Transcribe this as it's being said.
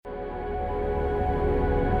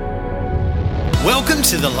Welcome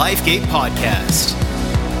to the LifeGate Podcast.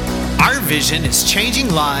 Our vision is changing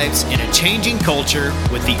lives in a changing culture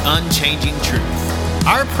with the unchanging truth.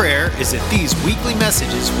 Our prayer is that these weekly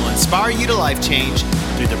messages will inspire you to life change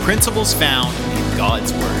through the principles found in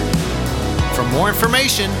God's Word. For more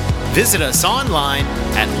information, visit us online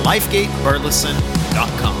at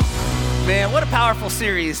lifegateburleson.com. Man, what a powerful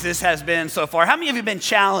series this has been so far. How many of you have been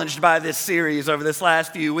challenged by this series over this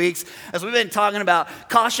last few weeks as we've been talking about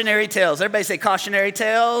cautionary tales? Everybody say cautionary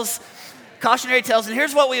tales. Cautionary tales, and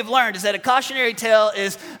here's what we have learned, is that a cautionary tale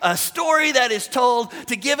is a story that is told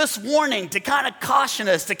to give us warning, to kind of caution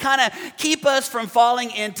us, to kind of keep us from falling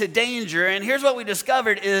into danger. And here's what we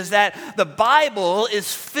discovered is that the Bible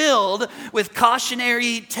is filled with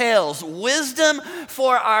cautionary tales, wisdom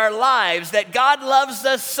for our lives, that God loves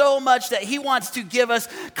us so much that he wants to give us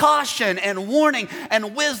caution and warning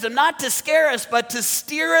and wisdom, not to scare us, but to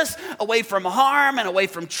steer us away from harm and away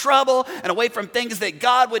from trouble and away from things that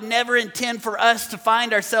God would never intend for us to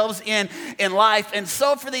find ourselves in life. And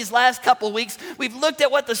so for these last couple of weeks, we've looked at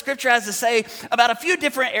what the scripture has to say about a few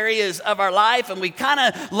different areas of our life, and we kind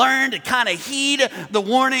of learned to kind of heed the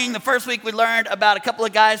warning. The first week we learned about a couple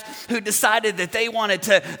of guys who decided that they wanted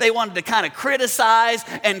to kind of criticize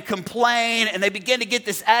and complain, and they began to get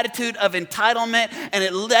this attitude of entitlement, and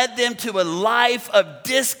it led them to a life of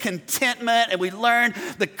discontentment. And we learned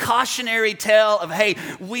the cautionary tale of, hey,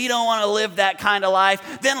 we don't want to live that kind of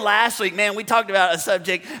life. Then last week, man, we talked about a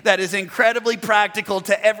subject that is incredibly practical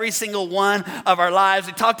to every single one of our lives.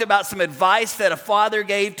 We talked about some advice that a father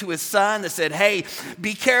gave to his son that said, hey,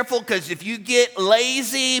 be careful, because if you get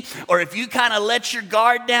lazy or if you kind of let your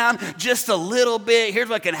guard down just a little bit, here's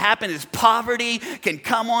what can happen is poverty can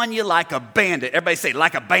come on you like a bandit. Everybody say,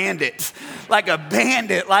 like a bandit. Like a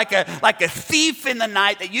bandit, like a thief in the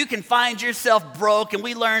night, that you can find yourself broke. And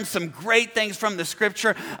we learned some great things from the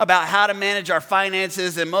scripture about how to manage our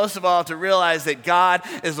finances, and most of all, to realize that God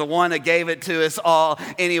is the one that gave it to us all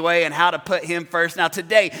anyway, and how to put him first. Now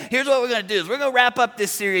today, here's what we're going to do is we're going to wrap up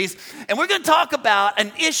this series, and we're going to talk about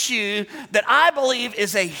an issue that I believe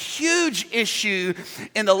is a huge issue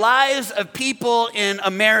in the lives of people in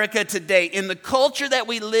America today, in the culture that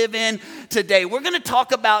we live in today. We're going to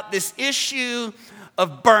talk about this issue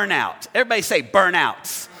of burnout. Everybody say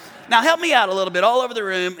burnout. Now, help me out a little bit all over the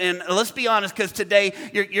room, and let's be honest, because today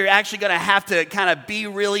you're actually going to have to kind of be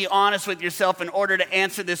really honest with yourself in order to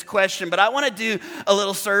answer this question. But I want to do a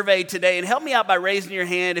little survey today, and help me out by raising your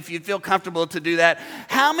hand if you feel comfortable to do that.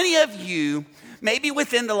 How many of you, maybe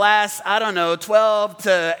within the last, 12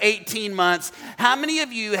 to 18 months, how many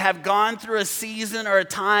of you have gone through a season or a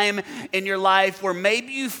time in your life where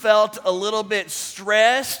maybe you felt a little bit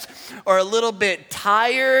stressed or a little bit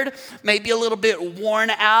tired, maybe a little bit worn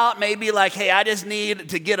out, maybe like, hey, I just need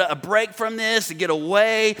to get a break from this, to get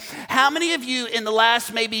away? How many of you in the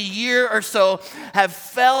last maybe year or so have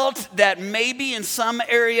felt that maybe in some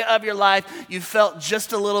area of your life you felt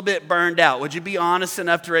just a little bit burned out? Would you be honest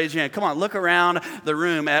enough to raise your hand? Come on, look around the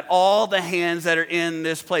room at all the hands that are in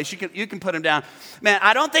this place. You can put them down. Man,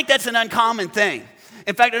 I don't think that's an uncommon thing.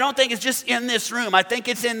 In fact, I don't think it's just in this room. I think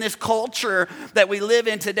it's in this culture that we live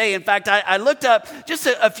in today. In fact, I looked up just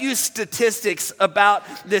a few statistics about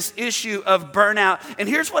this issue of burnout. And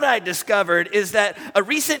here's what I discovered is that a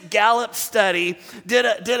recent Gallup study did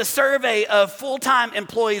a survey of full-time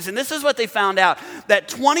employees. And this is what they found out, that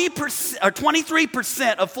 20% or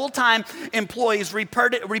 23% of full-time employees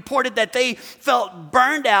reported that they felt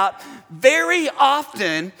burned out very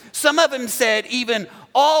often. Some of them said even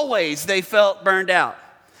always they felt burned out.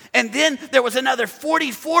 And then there was another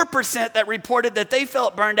 44% that reported that they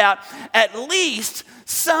felt burned out at least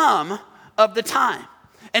some of the time.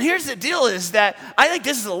 And here's the deal is that I think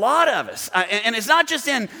this is a lot of us. And it's not just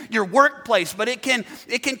in your workplace, but it can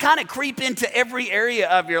kind of creep into every area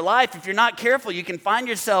of your life. If you're not careful, you can find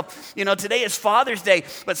yourself, today is Father's Day,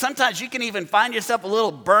 but sometimes you can even find yourself a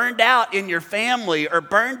little burned out in your family, or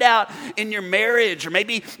burned out in your marriage, or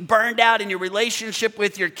maybe burned out in your relationship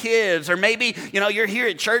with your kids, or maybe, you're here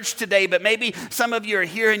at church today, but maybe some of you are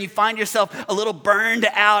here and you find yourself a little burned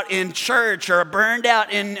out in church, or burned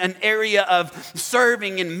out in an area of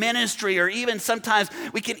serving in ministry, or even sometimes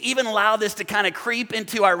we can even allow this to kind of creep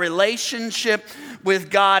into our relationship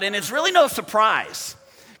with God. And it's really no surprise,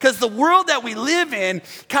 Because the world that we live in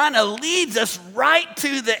kind of leads us right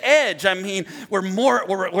to the edge. I mean,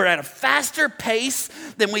 we're at a faster pace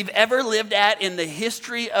than we've ever lived at in the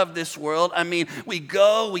history of this world. I mean, we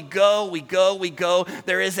go.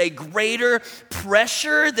 There is a greater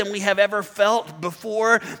pressure than we have ever felt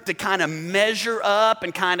before to kind of measure up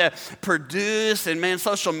and kind of produce. And man,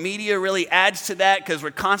 social media really adds to that because we're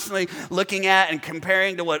constantly looking at and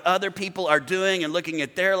comparing to what other people are doing and looking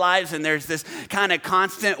at their lives. And there's this kind of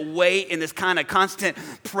constant weight and this kind of constant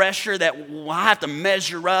pressure that I have to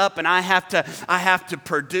measure up and I have to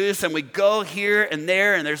produce, and we go here and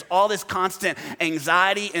there, and there's all this constant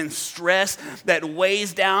anxiety and stress that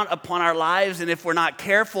weighs down upon our lives. And if we're not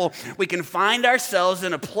careful, we can find ourselves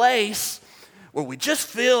in a place where we just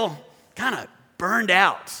feel kind of burned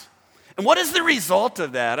out. And what is the result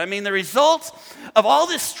of that? I mean, the result of all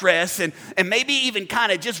this stress and maybe even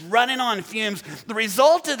kind of just running on fumes, the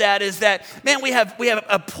result of that is that, man, we have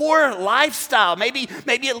a poor lifestyle. Maybe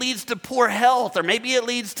it leads to poor health, or maybe it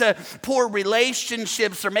leads to poor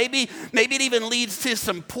relationships, or maybe it even leads to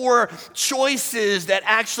some poor choices that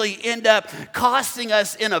actually end up costing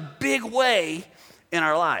us in a big way in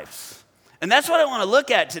our lives. And that's what I want to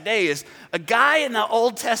look at today, is a guy in the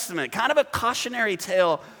Old Testament, kind of a cautionary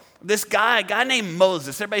tale. This guy, a guy named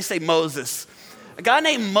Moses. Everybody say Moses. A guy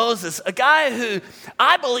named Moses, a guy who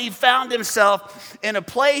I believe found himself in a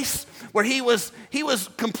place where he was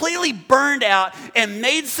completely burned out and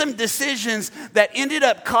made some decisions that ended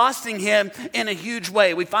up costing him in a huge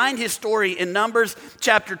way. We find his story in Numbers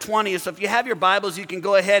chapter 20. So if you have your Bibles, you can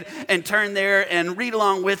go ahead and turn there and read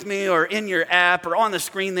along with me, or in your app or on the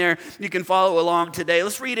screen there. You can follow along today.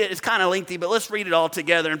 Let's read it. It's kind of lengthy, but let's read it all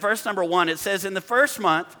together. In verse number 1, it says, "In the first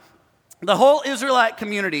month, the whole Israelite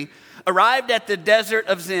community arrived at the desert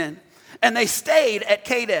of Zin, and they stayed at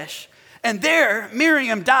Kadesh. And there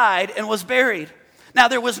Miriam died and was buried. Now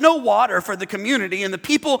there was no water for the community, and the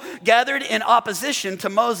people gathered in opposition to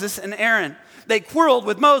Moses and Aaron. They quarreled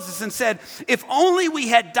with Moses and said, 'If only we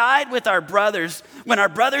had died with our brothers when our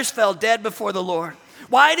brothers fell dead before the Lord.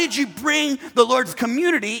 Why did you bring the Lord's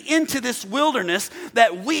community into this wilderness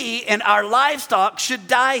that we and our livestock should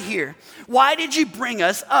die here? Why did you bring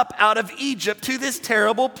us up out of Egypt to this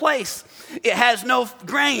terrible place? It has no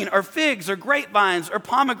grain or figs or grapevines or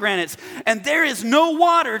pomegranates, and there is no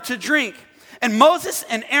water to drink.' And Moses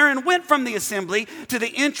and Aaron went from the assembly to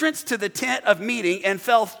the entrance to the tent of meeting and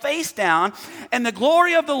fell face down, and the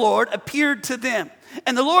glory of the Lord appeared to them.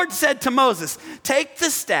 And the Lord said to Moses, 'Take the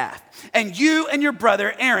staff, and you and your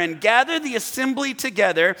brother Aaron gather the assembly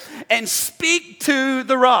together and speak to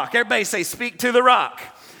the rock.'" Everybody say, "Speak to the rock."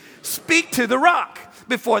 "Speak to the rock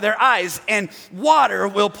before their eyes, and water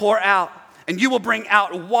will pour out. And you will bring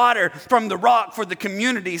out water from the rock for the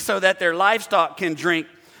community so that their livestock can drink."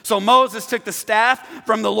 So Moses took the staff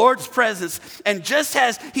from the Lord's presence, and just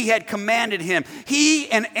as he had commanded him, he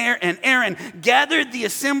and Aaron gathered the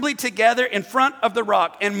assembly together in front of the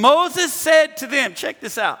rock. And Moses said to them, check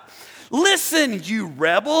this out, "Listen, you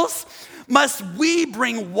rebels, must we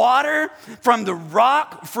bring water from the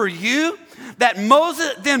rock for you?" Then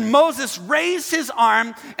Moses raised his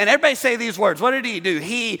arm, and everybody say these words. What did he do?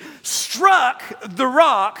 He struck the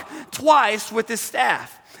rock twice with his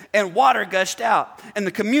staff, and water gushed out, and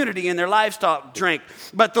the community and their livestock drank.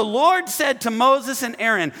 But the Lord said to Moses and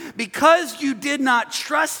Aaron, "Because you did not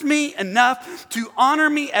trust me enough to honor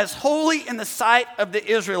me as holy in the sight of the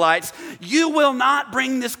Israelites, you will not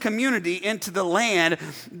bring this community into the land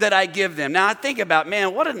that I give them." Now I think about,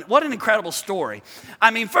 man, what an incredible story.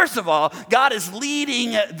 I mean, first of all, God is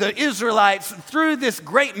leading the Israelites through this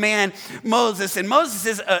great man, Moses. And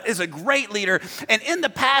Moses is a great leader. And in the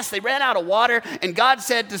past, they ran out of water, and God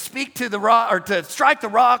said to speak to the rock, or to strike the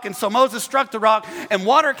rock. And so Moses struck the rock and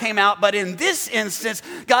water came out. But in this instance,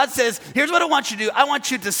 God says, here's what I want you to do. I want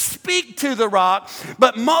you to speak to the rock.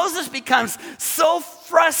 But Moses becomes so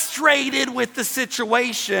frustrated with the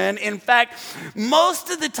situation. In fact, most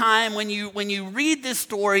of the time when you read this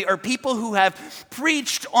story, or people who have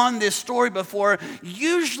preached on this story before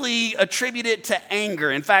usually attribute it to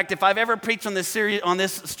anger. In fact, if I've ever preached on this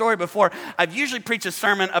story before, I've usually preached a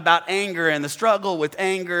sermon about anger and the struggle with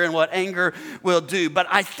anger and what anger will do. But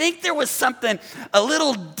I think there was something a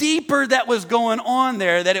little deeper that was going on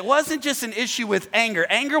there, that it wasn't just an issue with anger.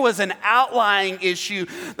 Anger was an outlying issue,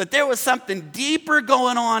 but there was something deeper going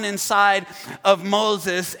on inside of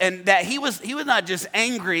Moses, and that he was not just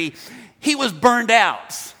angry, he was burned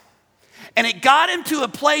out. And it got him to a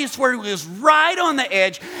place where he was right on the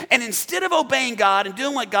edge. And instead of obeying God and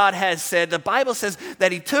doing what God has said, the Bible says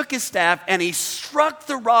that he took his staff and he struck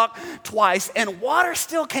the rock twice. And water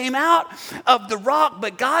still came out of the rock.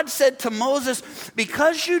 But God said to Moses,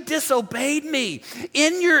 because you disobeyed me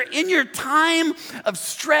in your time of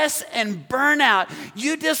stress and burnout,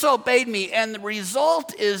 you disobeyed me. And the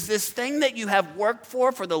result is this thing that you have worked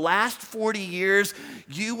for the last 40 years,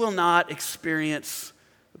 you will not experience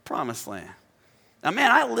promised land. Now,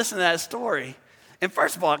 man, I listen to that story, and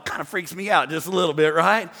first of all, it kind of freaks me out just a little bit,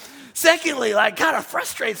 right? Secondly, kind of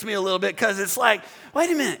frustrates me a little bit because it's like, wait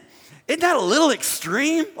a minute, isn't that a little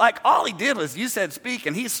extreme? Like, all he did was, you said speak,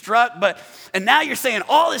 and he struck, and now you're saying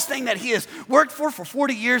all this thing that he has worked for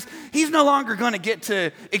 40 years, he's no longer going to get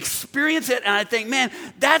to experience it, and I think, man,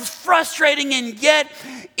 that's frustrating, and yet,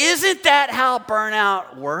 isn't that how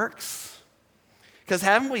burnout works? Because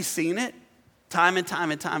haven't we seen it? Time and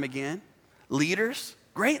time and time again, leaders,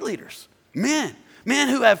 great leaders, men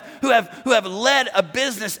who have led a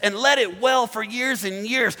business and led it well for years and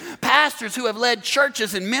years, pastors who have led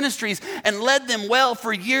churches and ministries and led them well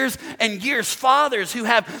for years and years, fathers who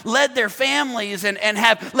have led their families and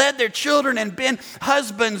have led their children and been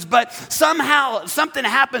husbands, but somehow something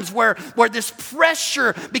happens where this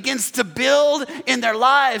pressure begins to build in their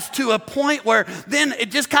lives to a point where then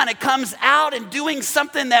it just kind of comes out and doing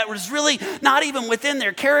something that was really not even within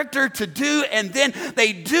their character to do, and then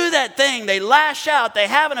they do that thing, they lash out, they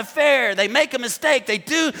have an affair, they make a mistake, they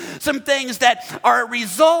do some things that are a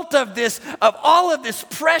result of all of this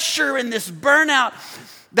pressure and this burnout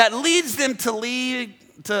that leads them to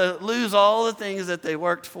lose all the things that they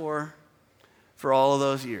worked for all of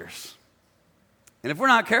those years. And if we're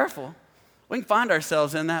not careful, we can find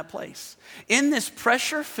ourselves in that place. In this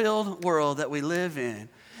pressure-filled world that we live in,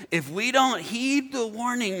 if we don't heed the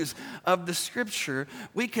warnings of the scripture,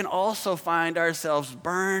 we can also find ourselves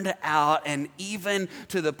burned out and even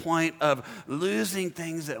to the point of losing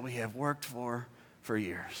things that we have worked for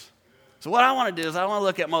years. So what I want to do is I want to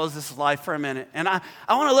look at Moses' life for a minute. And I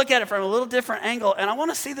want to look at it from a little different angle. And I want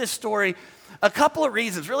to see this story a couple of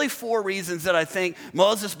reasons, really 4 reasons that I think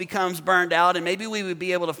Moses becomes burned out, and maybe we would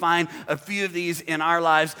be able to find a few of these in our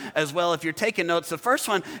lives as well if you're taking notes. The first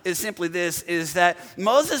one is simply this, is that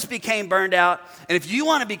Moses became burned out, and if you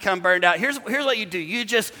want to become burned out, here's what you do. You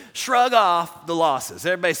just shrug off the losses.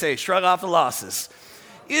 Everybody say, shrug off the losses.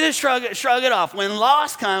 You just shrug it off. When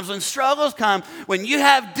loss comes, when struggles come, when you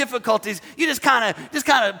have difficulties, you just kind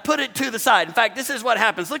of put it to the side. In fact, this is what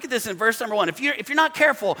happens. Look at this in verse number 1. If you're not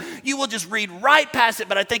careful, you will just read right past it.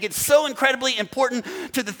 But I think it's so incredibly important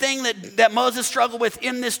to the thing that Moses struggled with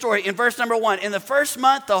in this story. In verse number 1, in the first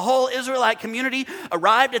month, the whole Israelite community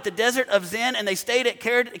arrived at the desert of Zin, and they stayed at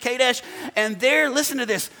Kadesh. And there, listen to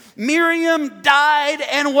this, Miriam died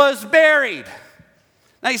and was buried.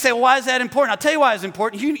 Now you say, well, why is that important? I'll tell you why it's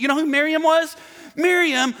important. You know who Miriam was?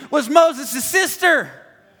 Miriam was Moses' sister.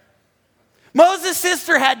 Moses'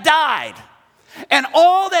 sister had died. And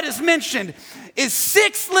all that is mentioned is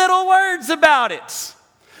 6 little words about it.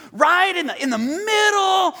 Right in the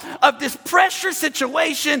middle of this pressure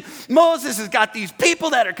situation, Moses has got these people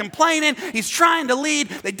that are complaining. He's trying to lead.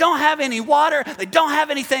 They don't have any water. They don't have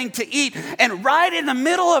anything to eat. And right in the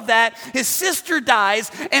middle of that, his sister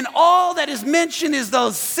dies. And all that is mentioned is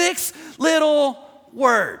those 6 little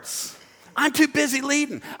words. I'm too busy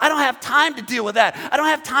leading. I don't have time to deal with that. I don't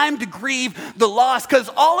have time to grieve the loss because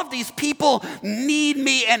all of these people need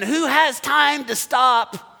me. And who has time to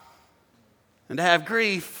stop and to have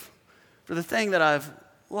grief for the thing that I've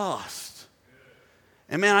lost?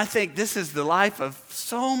 And man, I think this is the life of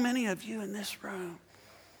so many of you in this room.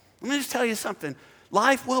 Let me just tell you something.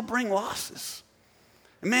 Life will bring losses.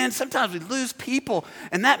 And man, sometimes we lose people,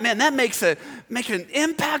 and that makes an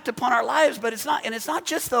impact upon our lives. But it's not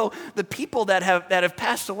just though the people that have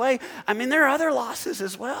passed away. I mean, there are other losses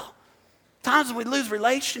as well. Times when we lose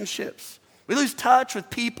relationships, we lose touch with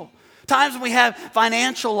people. Times when we have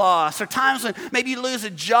financial loss, or times when maybe you lose a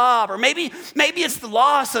job, or maybe it's the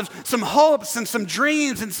loss of some hopes and some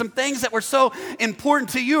dreams and some things that were so important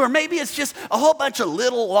to you, or maybe it's just a whole bunch of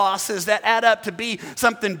little losses that add up to be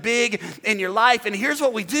something big in your life. And here's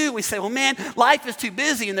what we do. We say, well, man, life is too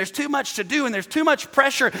busy, and there's too much to do, and there's too much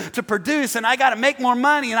pressure to produce, and I got to make more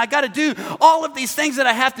money, and I got to do all of these things that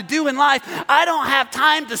I have to do in life. I don't have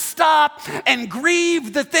time to stop and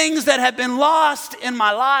grieve the things that have been lost in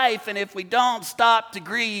my life. And if we don't stop to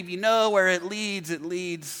grieve, you know where it leads. It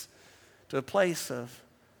leads to a place of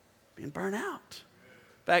being burnt out.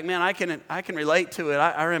 In fact, man, I can relate to it.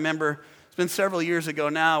 I remember it's been several years ago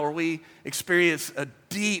now where we experienced a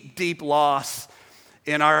deep, deep loss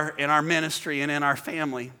in our ministry and in our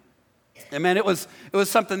family. And man, it was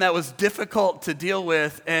something that was difficult to deal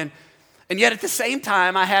with. And yet at the same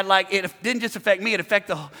time, I had it didn't just affect me, it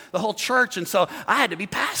affected the whole church. And so I had to be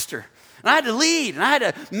pastor. And I had to lead, and I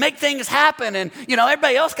had to make things happen. And,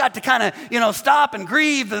 everybody else got to kind of, stop and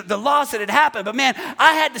grieve the loss that had happened. But, man,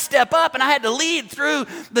 I had to step up, and I had to lead through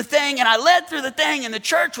the thing. And I led through the thing, and the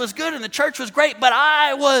church was good, and the church was great. But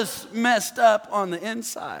I was messed up on the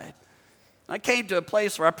inside. I came to a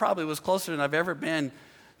place where I probably was closer than I've ever been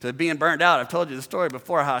to being burned out. I've told you the story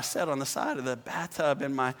before, how I sat on the side of the bathtub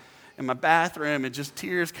in my bathroom and just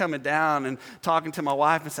tears coming down and talking to my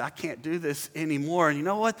wife and said, I can't do this anymore. And you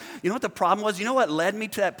know what? You know what the problem was? You know what led me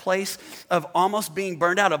to that place of almost being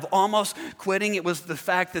burned out, of almost quitting? It was the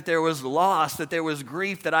fact that there was loss, that there was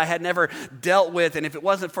grief that I had never dealt with. And if it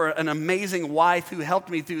wasn't for an amazing wife who helped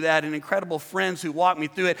me through that, and incredible friends who walked me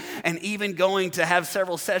through it, and even going to have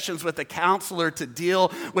several sessions with a counselor to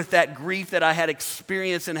deal with that grief that I had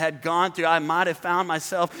experienced and had gone through, I might have found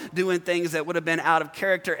myself doing things that would have been out of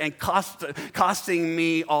character and costing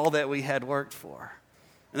me all that we had worked for.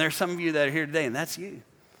 And there are some of you that are here today, and that's you.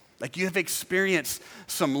 You have experienced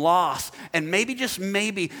some loss. And maybe, just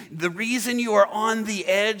maybe, the reason you are on the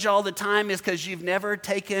edge all the time is because you've never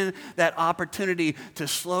taken that opportunity to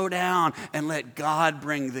slow down and let God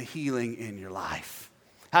bring the healing in your life.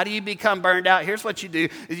 How do you become burned out? Here's what you do,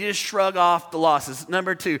 is you just shrug off the losses.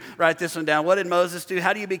 Number 2, write this one down. What did Moses do?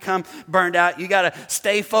 How do you become burned out? You got to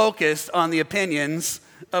stay focused on the opinions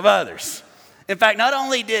of others. In fact, not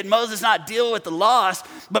only did Moses not deal with the loss,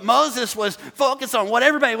 but Moses was focused on what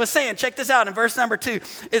everybody was saying. Check this out in verse number 2.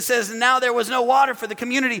 It says, now there was no water for the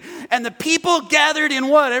community, and the people gathered in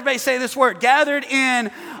what? Everybody say this word. Gathered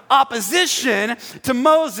in opposition to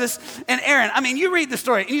Moses and Aaron. I mean, you read the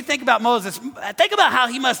story and you think about Moses. Think about how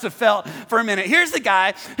he must have felt for a minute. Here's the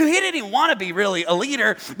guy who he didn't even want to be really a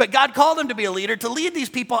leader, but God called him to be a leader, to lead these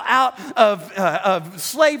people out of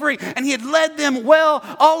slavery. And he had led them well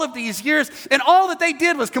all of these years. And all that they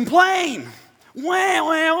did was complain. Wah,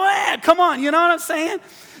 wah, wah. Come on, you know what I'm saying?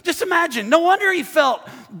 Just imagine. No wonder he felt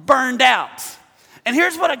burned out. And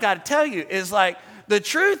here's what I got to tell you is the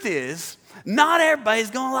truth is, not everybody's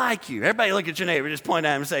going to like you. Everybody look at your neighbor, just point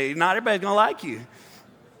at him and say, not everybody's going to like you.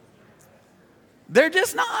 They're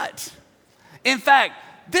just not. In fact,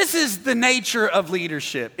 this is the nature of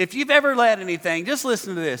leadership. If you've ever led anything, just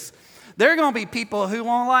listen to this. There are going to be people who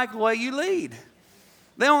won't like the way you lead.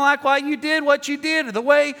 They don't like why you did what you did or the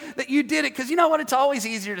way that you did it. Because you know what? It's always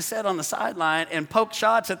easier to sit on the sideline and poke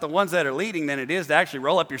shots at the ones that are leading than it is to actually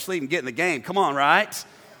roll up your sleeve and get in the game. Come on, right?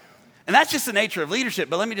 And that's just the nature of leadership.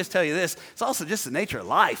 But let me just tell you this. It's also just the nature of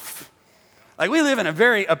life. We live in a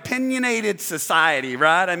very opinionated society,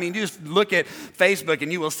 right? I mean, just look at Facebook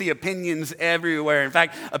and you will see opinions everywhere. In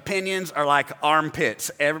fact, opinions are like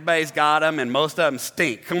armpits. Everybody's got them and most of them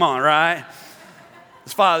stink. Come on, right?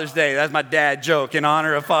 It's Father's Day. That's my dad joke in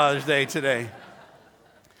honor of Father's Day today.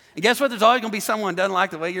 And guess what? There's always going to be someone who doesn't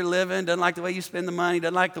like the way you're living, doesn't like the way you spend the money,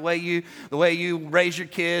 doesn't like the way you raise your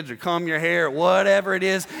kids or comb your hair, or whatever it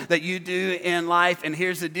is that you do in life. And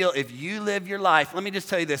here's the deal. If you live your life, let me just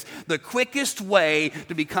tell you this. The quickest way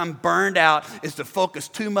to become burned out is to focus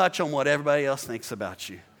too much on what everybody else thinks about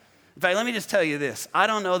you. In fact, let me just tell you this. I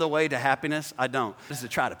don't know the way to happiness. I don't. It's to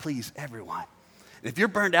try to please everyone. If you're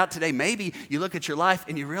burned out today, maybe you look at your life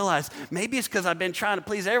and you realize maybe it's because I've been trying to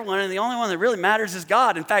please everyone, and the only one that really matters is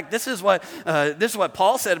God. In fact, this is what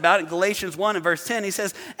Paul said about it in Galatians 1 and verse 10. He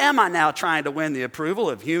says, am I now trying to win the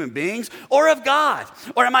approval of human beings or of God?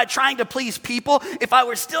 Or am I trying to please people? If I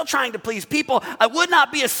were still trying to please people, I would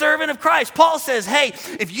not be a servant of Christ. Paul says, hey,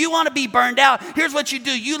 if you want to be burned out, here's what you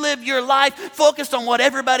do. You live your life focused on what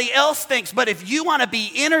everybody else thinks. But if you want to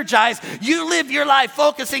be energized, you live your life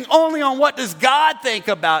focusing only on what does God think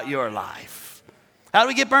about your life. How do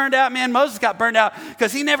we get burned out, man? Moses got burned out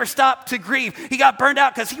because he never stopped to grieve. He got burned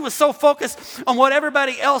out because he was so focused on what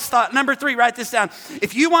everybody else thought. Number 3, write this down.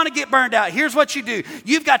 If you want to get burned out, here's what you do.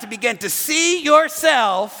 You've got to begin to see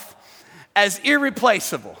yourself as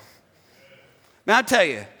irreplaceable. Now, I'll tell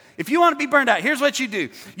you, if you want to be burned out, here's what you do.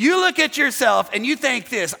 You look at yourself and you think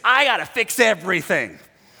this, I got to fix everything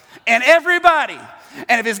and everybody.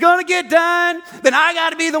 And if it's going to get done, then I got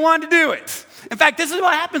to be the one to do it. In fact, this is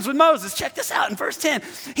what happens with Moses. Check this out in verse 10.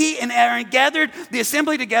 He and Aaron gathered the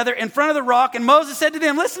assembly together in front of the rock, and Moses said to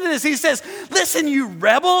them, listen to this. He says, listen, you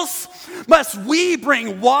rebels, must we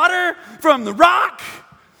bring water from the rock?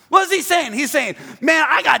 What is he saying? He's saying, man,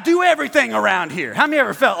 I got to do everything around here. How many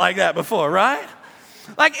ever felt like that before, right?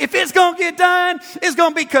 If it's going to get done, it's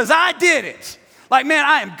going to be because I did it. Man,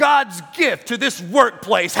 I am God's gift to this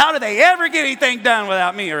workplace. How do they ever get anything done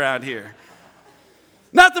without me around here?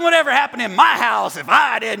 Nothing would ever happen in my house if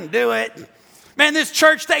I didn't do it. Man, this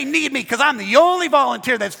church, they need me because I'm the only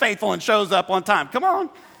volunteer that's faithful and shows up on time. Come on.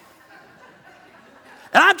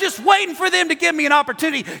 And I'm just waiting for them to give me an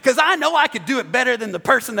opportunity because I know I could do it better than the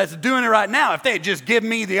person that's doing it right now if they just give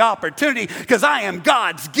me the opportunity because I am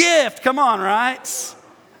God's gift. Come on, right?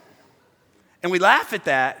 And we laugh at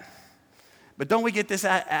that, but don't we get this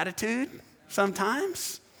attitude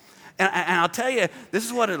sometimes? And I'll tell you, this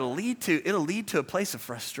is what it'll lead to. It'll lead to a place of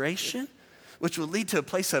frustration, which will lead to a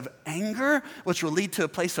place of anger, which will lead to a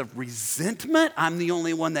place of resentment. I'm the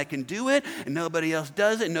only one that can do it, and nobody else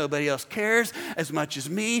does it, nobody else cares as much as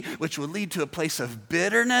me, which will lead to a place of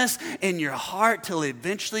bitterness in your heart till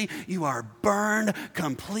eventually you are burned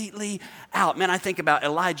completely out. Man, I think about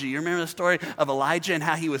Elijah. You remember the story of Elijah and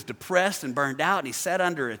how he was depressed and burned out, and he sat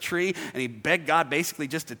under a tree, and he begged God basically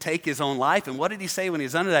just to take his own life. And what did he say when he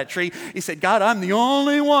was under that tree? He said, God, I'm the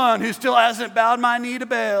only one who still hasn't bowed my knee to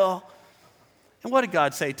Baal. And what did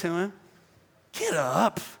God say to him? Get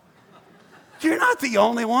up. You're not the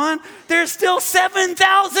only one. There's still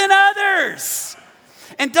 7,000 others.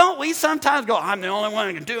 And don't we sometimes go, I'm the only one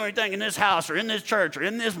who can do anything in this house or in this church or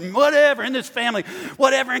in this whatever, in this family,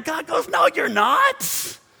 whatever. And God goes, no, you're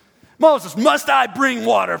not. Moses, must I bring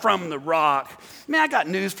water from the rock? Man, I got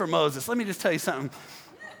news for Moses. Let me just tell you something.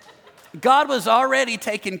 God was already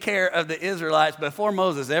taking care of the Israelites before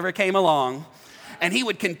Moses ever came along. And he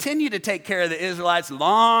would continue to take care of the Israelites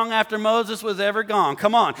long after Moses was ever gone.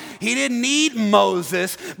 Come on. He didn't need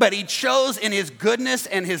Moses, but he chose in his goodness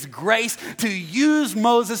and his grace to use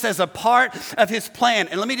Moses as a part of his plan.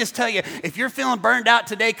 And let me just tell you, if you're feeling burned out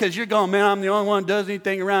today because you're going, man, I'm the only one who does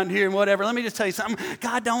anything around here and whatever, let me just tell you something.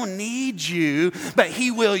 God don't need you, but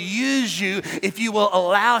he will use you if you will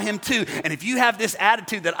allow him to. And if you have this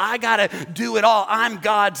attitude that I got to do it all, I'm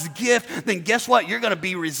God's gift, then guess what? You're going to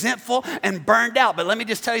be resentful and burned out. But let me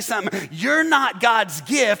just tell you something. You're not God's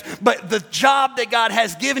gift, but the job that God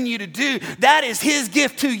has given you to do, that is his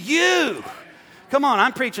gift to you. Come on,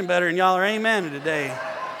 I'm preaching better than y'all are amen today.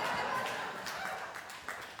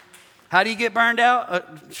 How do you get burned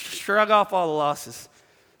out? Shrug off all the losses.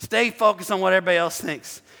 Stay focused on what everybody else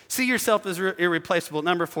thinks. See yourself as irreplaceable.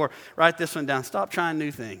 Number 4, write this one down. Stop trying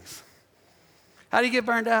new things. How do you get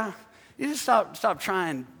burned out? You just stop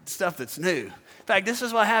trying stuff that's new. In fact, this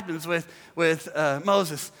is what happens with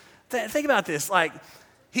Moses. Think about this. Like,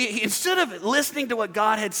 he instead of listening to what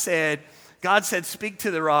God had said, God said, speak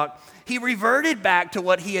to the rock. He reverted back to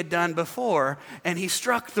what he had done before, and he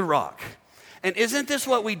struck the rock. And isn't this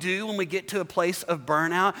what we do when we get to a place of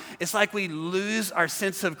burnout? It's like we lose our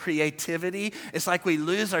sense of creativity. It's like we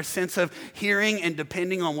lose our sense of hearing and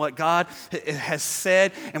depending on what God has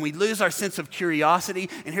said. And we lose our sense of curiosity.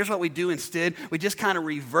 And here's what we do instead. We just kind of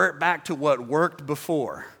revert back to what worked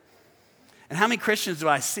before. And how many Christians do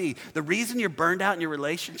I see? The reason you're burned out in your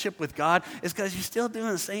relationship with God is because you're still doing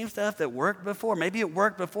the same stuff that worked before. Maybe it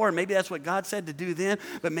worked before, and maybe that's what God said to do then,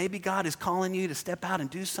 but maybe God is calling you to step out and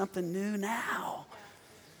do something new now.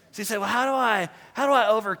 So you say, well, how do I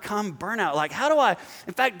overcome burnout? Like,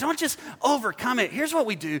 in fact, don't just overcome it. Here's what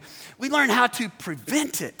we do. We learn how to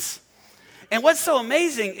prevent it. And what's so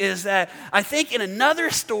amazing is that I think in another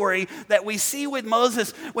story that we see with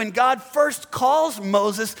Moses, when God first calls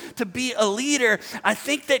Moses to be a leader, I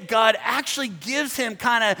think that God actually gives him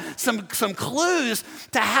kind of some clues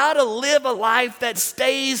to how to live a life that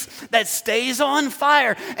stays on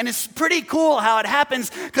fire. And it's pretty cool how it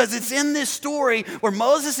happens because it's in this story where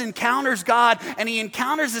Moses encounters God, and he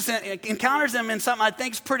encounters him in something I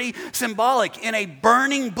think is pretty symbolic. In a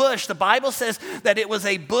burning bush. The Bible says that it was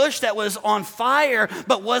a bush that was on fire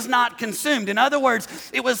but was not consumed. In other words,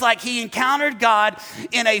 it was like he encountered God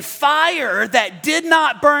in a fire that did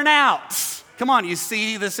not burn out. Come on, you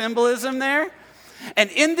see the symbolism there? And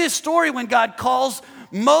in this story, when God calls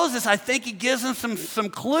Moses, I think he gives him some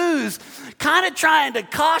clues, kind of trying to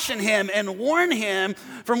caution him and warn him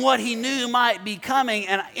from what he knew might be coming.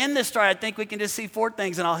 And in this story, I think we can just see 4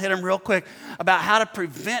 things, and I'll hit them real quick, about how to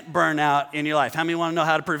prevent burnout in your life. How many want to know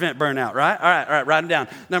how to prevent burnout, right? All right, write them down.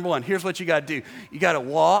 Number 1, here's what you got to do. You got to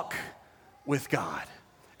walk with God.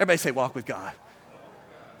 Everybody say walk with God.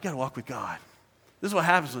 You got to walk with God. This is what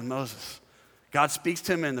happens with Moses. God speaks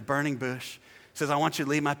to him in the burning bush. Says, I want you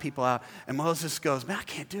to lead my people out. And Moses goes, man, I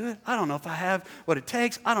can't do it. I don't know if I have what it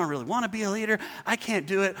takes. I don't really want to be a leader. I can't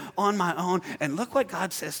do it on my own. And look what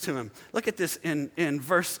God says to him. Look at this in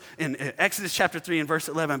Exodus chapter 3 and verse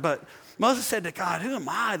 11. But Moses said to God, who am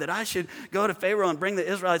I that I should go to Pharaoh and bring the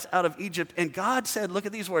Israelites out of Egypt? And God said, look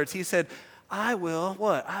at these words. He said, I will,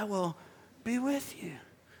 what? I will be with you.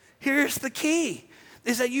 Here's the key,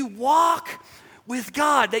 is that you walk with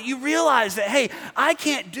God, that you realize that, hey, I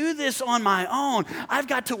can't do this on my own. I've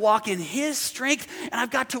got to walk in his strength, and I've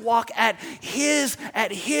got to walk at his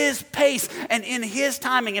pace and in his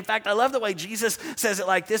timing. In fact, I love the way Jesus says it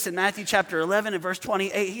like this in Matthew chapter 11 and verse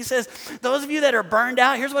 28. He says, those of you that are burned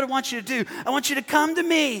out, here's what I want you to do. I want you to come to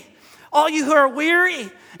me, all you who are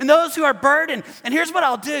weary and those who are burdened. And here's what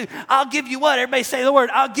I'll do. I'll give you what? Everybody say the word.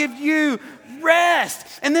 I'll give you rest.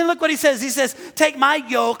 And then look what he says. He says, take my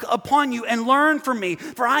yoke upon you and learn from me,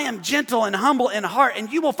 for I am gentle and humble in heart,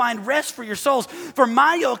 and you will find rest for your souls. For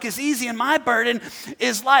my yoke is easy and my burden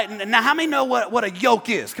is light. And now, how many know what a yoke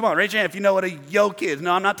is? Come on, raise your hand if you know what a yoke is.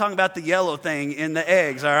 No, I'm not talking about the yellow thing in the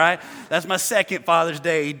eggs, all right? That's my second Father's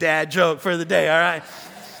Day dad joke for the day, all right?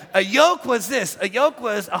 A yoke was this. A yoke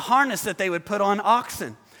was a harness that they would put on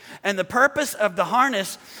oxen. And the purpose of the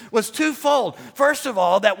harness was twofold. First of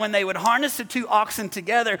all, that when they would harness the two oxen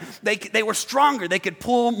together, they were stronger. They could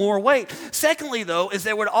pull more weight. Secondly, though, is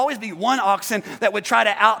there would always be one oxen that would try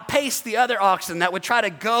to outpace the other oxen, that would try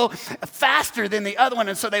to go faster than the other one.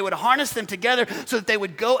 And so they would harness them together so that they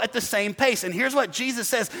would go at the same pace. And here's what Jesus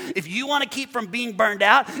says. If you want to keep from being burned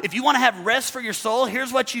out, if you want to have rest for your soul,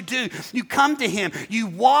 here's what you do. You come to him. You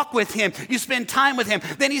walk with him. You spend time with him.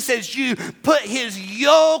 Then he says you put his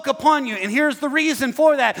yoke upon you. And here's the reason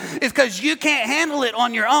for that is because you can't handle it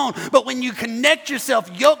on your own. But when you connect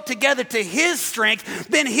yourself yoked together to his strength,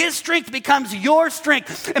 then his strength becomes your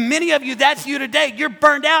strength. And many of you, that's you today. You're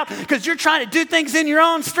burned out because you're trying to do things in your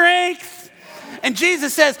own strength. And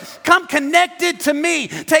Jesus says, come connected to me.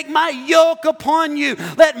 Take my yoke upon you.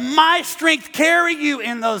 Let my strength carry you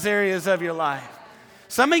in those areas of your life.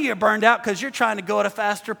 Some of you are burned out because you're trying to go at a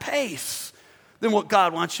faster pace than what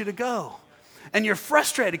God wants you to go. And you're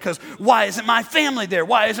frustrated because why isn't my family there?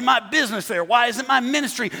 Why isn't my business there? Why isn't my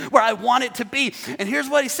ministry where I want it to be? And here's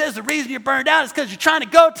what he says. The reason you're burned out is because you're trying to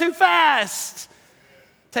go too fast.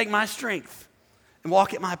 Take my strength and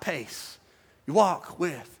walk at my pace. You walk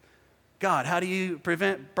with God. How do you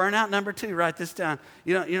prevent burnout? Number 2, write this down.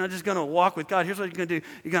 You're not just going to walk with God. Here's what you're going to do.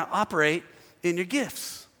 You're going to operate in your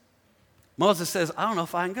gifts. Moses says, I don't know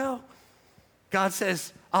if I can go. God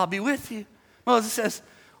says, I'll be with you. Moses says,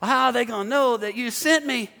 well, how are they going to know that you sent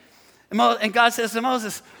me? And God says to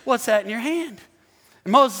Moses, what's that in your hand?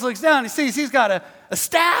 And Moses looks down and he sees he's got a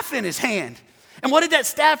staff in his hand. And what did that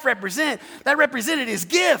staff represent? That represented his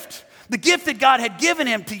gift. The gift that God had given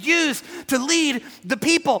him to use to lead the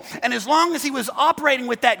people. And as long as he was operating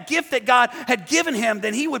with that gift that God had given him,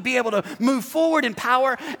 then he would be able to move forward in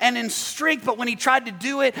power and in strength. But when he tried to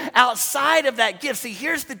do it outside of that gift, see,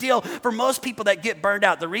 here's the deal for most people that get burned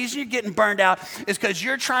out. The reason you're getting burned out is because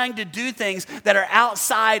you're trying to do things that are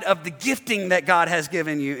outside of the gifting that God has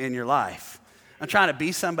given you in your life. I'm trying to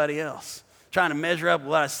be somebody else. Trying to measure up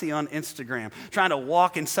what I see on Instagram, trying to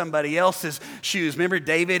walk in somebody else's shoes. Remember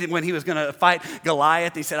David when he was going to fight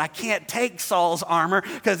Goliath? He said, I can't take Saul's armor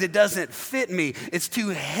because it doesn't fit me. It's too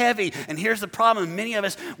heavy. And here's the problem. Many of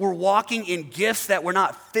us, we're walking in gifts that were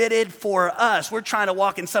not fitted for us. We're trying to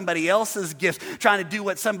walk in somebody else's gifts, trying to do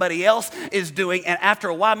what somebody else is doing. And after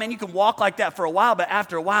a while, man, you can walk like that for a while, but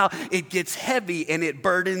after a while, it gets heavy and it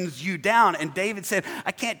burdens you down. And David said,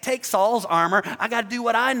 I can't take Saul's armor. I got to do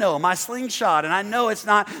what I know, my slingshot. And I know it's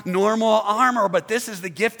not normal armor, but this is the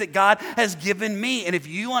gift that God has given me. And if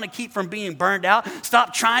you want to keep from being burned out,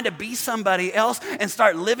 stop trying to be somebody else and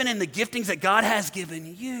start living in the giftings that God has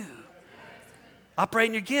given you. Operate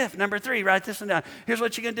in your gift. Number 3, write this one down. Here's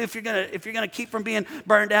what you're going to do if you're going to keep from being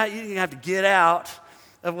burned out. You're going to have to get out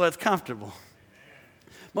of what's comfortable.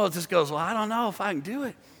 Moses goes, well, I don't know if I can do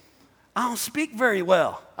it. I don't speak very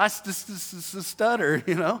well. I stutter,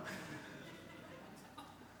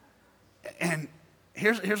 And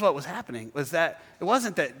here's what was happening, was that it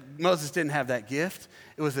wasn't that Moses didn't have that gift.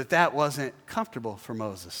 It was that wasn't comfortable for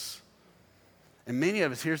Moses. And many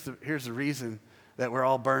of us, here's the reason that we're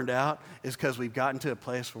all burned out, is because we've gotten to a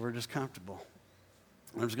place where we're just comfortable.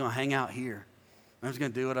 I'm just going to hang out here. I'm just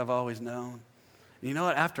going to do what I've always known. And you know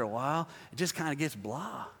what? After a while, it just kind of gets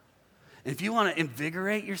blah. And if you want to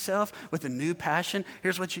invigorate yourself with a new passion,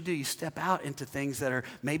 here's what you do. You step out into things that are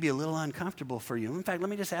maybe a little uncomfortable for you. In fact, let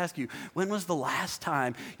me just ask you, when was the last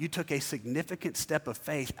time you took a significant step of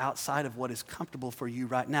faith outside of what is comfortable for you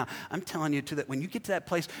right now? I'm telling you that when you get to that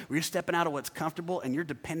place where you're stepping out of what's comfortable and you're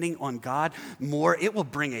depending on God more, it will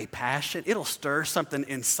bring a passion. It'll stir something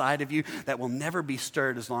inside of you that will never be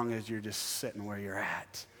stirred as long as you're just sitting where you're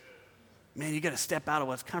at. Man, you got to step out of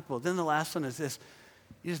what's comfortable. Then the last one is this.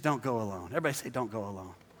 You just don't go alone. Everybody say, don't go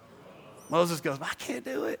alone. Moses goes, I can't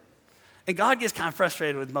do it. And God gets kind of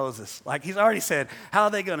frustrated with Moses. Like he's already said, how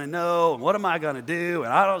are they going to know? And what am I going to do?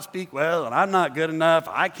 And I don't speak well, and I'm not good enough.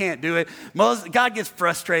 I can't do it. God gets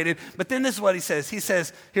frustrated. But then this is what he says. He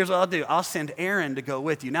says, here's what I'll do. I'll send Aaron to go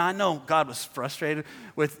with you. Now, I know God was frustrated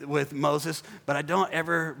with Moses, but I don't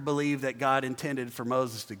ever believe that God intended for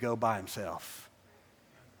Moses to go by himself.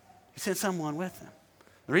 He sent someone with him.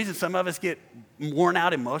 The reason some of us get worn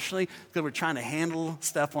out emotionally is because we're trying to handle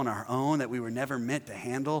stuff on our own that we were never meant to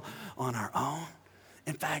handle on our own.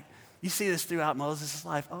 In fact, you see this throughout Moses'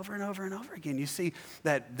 life over and over and over again. You see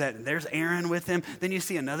that there's Aaron with him. Then you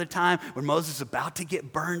see another time where Moses is about to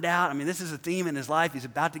get burned out. I mean, this is a theme in his life. He's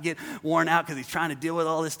about to get worn out because he's trying to deal with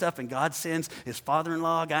all this stuff, and God sends his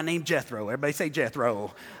father-in-law, a guy named Jethro. Everybody say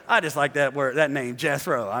Jethro. I just like that word, that name,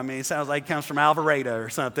 Jethro. I mean, it sounds like it comes from Alvarado or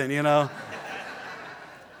something, you know.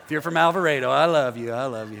 If you're from Alvarado, I love you. I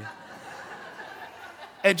love you.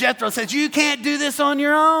 And Jethro says, you can't do this on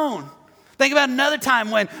your own. Think about another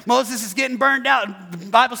time when Moses is getting burned out. The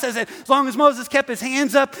Bible says that as long as Moses kept his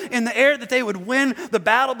hands up in the air, that they would win the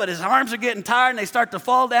battle, but his arms are getting tired and they start to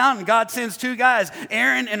fall down, and God sends two guys,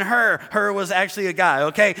 Aaron and Hur. Hur was actually a guy,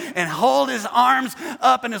 okay? And hold his arms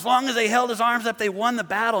up, and as long as they held his arms up, they won the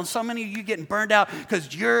battle. And so many of you getting burned out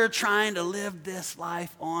because you're trying to live this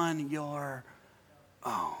life on your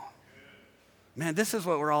own. Man, this is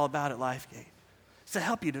what we're all about at LifeGate. It's to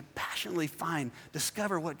help you to passionately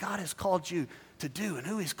discover what God has called you to do and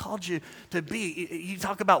who he's called you to be. You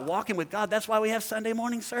talk about walking with God. That's why we have Sunday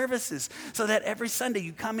morning services, so that every Sunday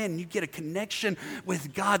you come in and you get a connection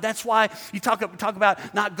with God. That's why you talk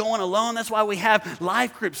about not going alone. That's why we have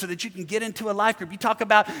life groups, so that you can get into a life group. You talk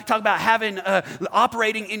about having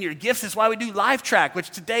operating in your gifts. That's why we do Life Track, which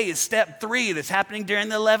today is step 3 that's happening during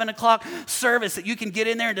the 11 o'clock service, that you can get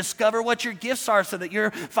in there and discover what your gifts are, so that you're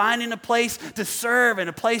finding a place to serve and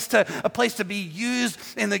a place to be used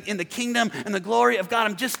in the kingdom and the glory of God.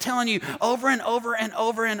 I'm just telling you over and over and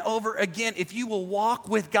over and over again, if you will walk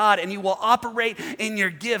with God and you will operate in your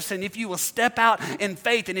gifts, and if you will step out in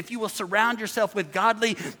faith, and if you will surround yourself with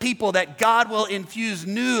godly people, that God will infuse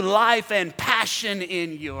new life and passion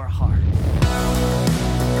in your heart.